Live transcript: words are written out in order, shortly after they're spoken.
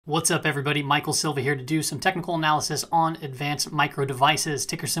What's up, everybody? Michael Silva here to do some technical analysis on advanced micro devices,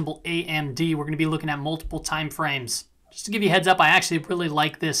 ticker symbol AMD. We're going to be looking at multiple time frames. Just to give you a heads up, I actually really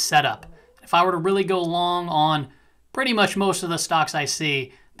like this setup. If I were to really go long on pretty much most of the stocks I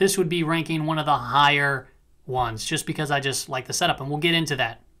see, this would be ranking one of the higher ones just because I just like the setup, and we'll get into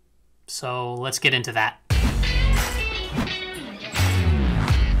that. So let's get into that.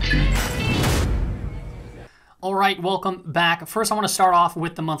 All right, welcome back. First, I want to start off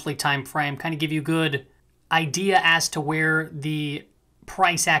with the monthly time frame, kind of give you a good idea as to where the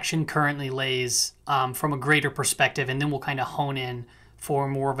price action currently lays from a greater perspective, and then we'll kind of hone in for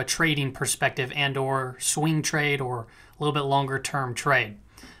more of a trading perspective and or swing trade or a little bit longer term trade.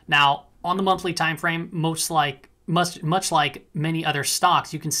 Now, on the monthly time frame, much like many other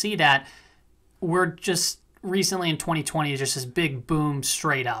stocks, you can see that we're just recently in 2020 just this big boom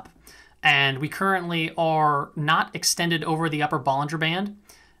straight up. And we currently are not extended over the upper Bollinger Band,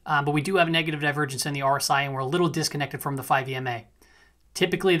 but we do have negative divergence in the RSI, and we're a little disconnected from the 5 EMA.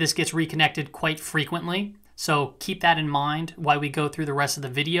 Typically, this gets reconnected quite frequently, so keep that in mind while we go through the rest of the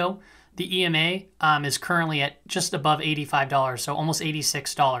video. The EMA is currently at just above $85, so almost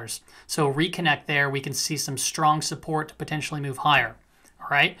 $86. So reconnect there, we can see some strong support to potentially move higher. All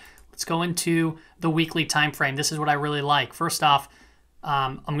right, let's go into the weekly time frame. This is what I really like. First off,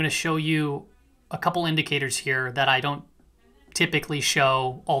 I'm going to show you a couple indicators here that I don't typically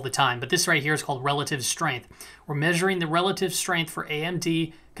show all the time, but this right here is called relative strength. We're measuring the relative strength for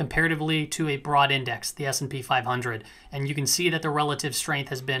AMD comparatively to a broad index, the S&P 500, and you can see that the relative strength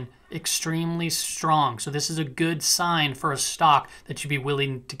has been extremely strong. So this is a good sign for a stock that you'd be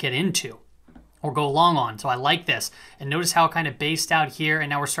willing to get into or go long on. So I like this. And notice how it kind of based out here, and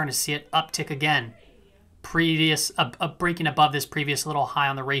now we're starting to see it uptick again. Breaking above this previous little high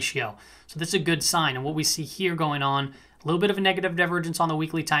on the ratio. So this is a good sign. And what we see here going on, a little bit of a negative divergence on the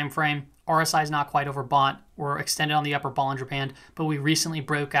weekly time frame. RSI is not quite overbought. We're extended on the upper Bollinger Band, but we recently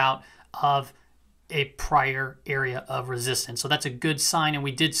broke out of a prior area of resistance. So that's a good sign, and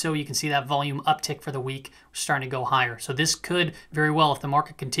we did so. You can see that volume uptick for the week. We're starting to go higher. So this could very well, if the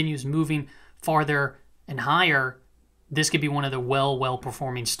market continues moving farther and higher, this could be one of the well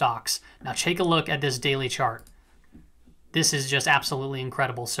performing stocks. Now take a look at this daily chart. This is just absolutely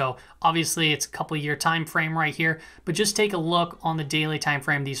incredible. So obviously it's a couple year time frame right here, but just take a look on the daily time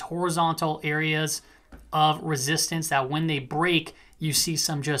frame, these horizontal areas of resistance that when they break, you see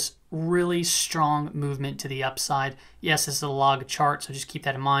some just really strong movement to the upside. Yes, this is a log chart, so just keep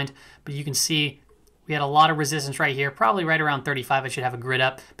that in mind, but you can see we had a lot of resistance right here, probably right around 35. I should have a grid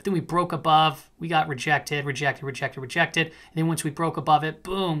up. But then we broke above. We got rejected. And then once we broke above it,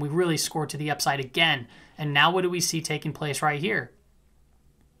 boom, we really scored to the upside again. And now what do we see taking place right here?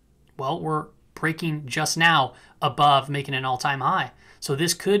 Well, we're breaking just now above, making an all-time high. So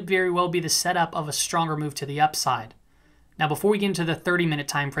this could very well be the setup of a stronger move to the upside. Now, before we get into the 30-minute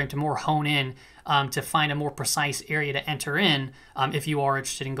time frame to more hone in to find a more precise area to enter in, if you are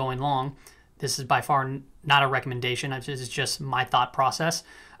interested in going long, this is by far not a recommendation. This is just my thought process.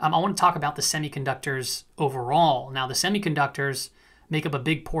 I want to talk about the semiconductors overall. Now, the semiconductors make up a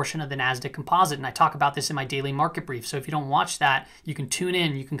big portion of the NASDAQ composite, and I talk about this in my daily market brief. So if you don't watch that, you can tune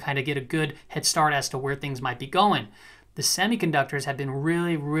in. You can kind of get a good head start as to where things might be going. The semiconductors have been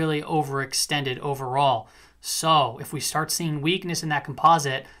really overextended overall. So if we start seeing weakness in that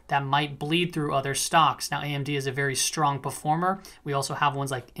composite, that might bleed through other stocks. Now, AMD is a very strong performer. We also have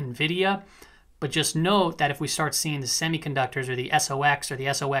ones like NVIDIA. But just note that if we start seeing the semiconductors or the SOX or the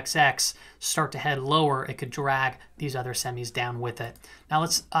SOXX start to head lower, it could drag these other semis down with it. Now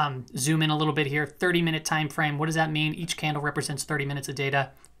let's zoom in a little bit here. 30-minute time frame. What does that mean? Each candle represents 30 minutes of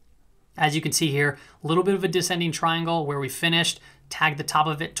data. As you can see here, a little bit of a descending triangle where we finished, tagged the top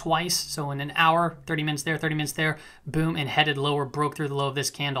of it twice. So in an hour, 30 minutes there, boom, and headed lower, broke through the low of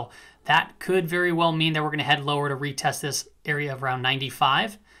this candle. That could very well mean that we're going to head lower to retest this area of around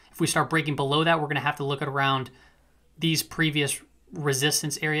 95. If we start breaking below that, we're going to have to look at around these previous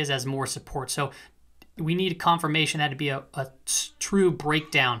resistance areas as more support. So we need confirmation that to be a true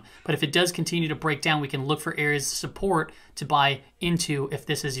breakdown. But if it does continue to break down, we can look for areas of support to buy into if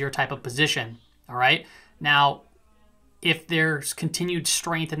this is your type of position. All right. Now, if there's continued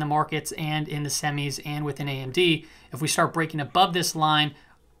strength in the markets and in the semis and within AMD, if we start breaking above this line,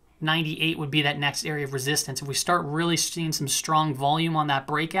 98 would be that next area of resistance. If we start really seeing some strong volume on that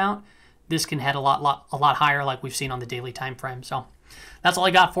breakout, this can head a lot higher like we've seen on the daily time frame. So that's all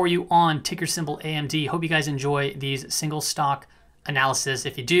I got for you on ticker symbol AMD. Hope you guys enjoy these single stock analysis.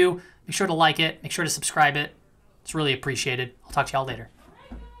 If you do, make sure to like it, make sure to subscribe it. It's really appreciated. I'll talk to y'all later.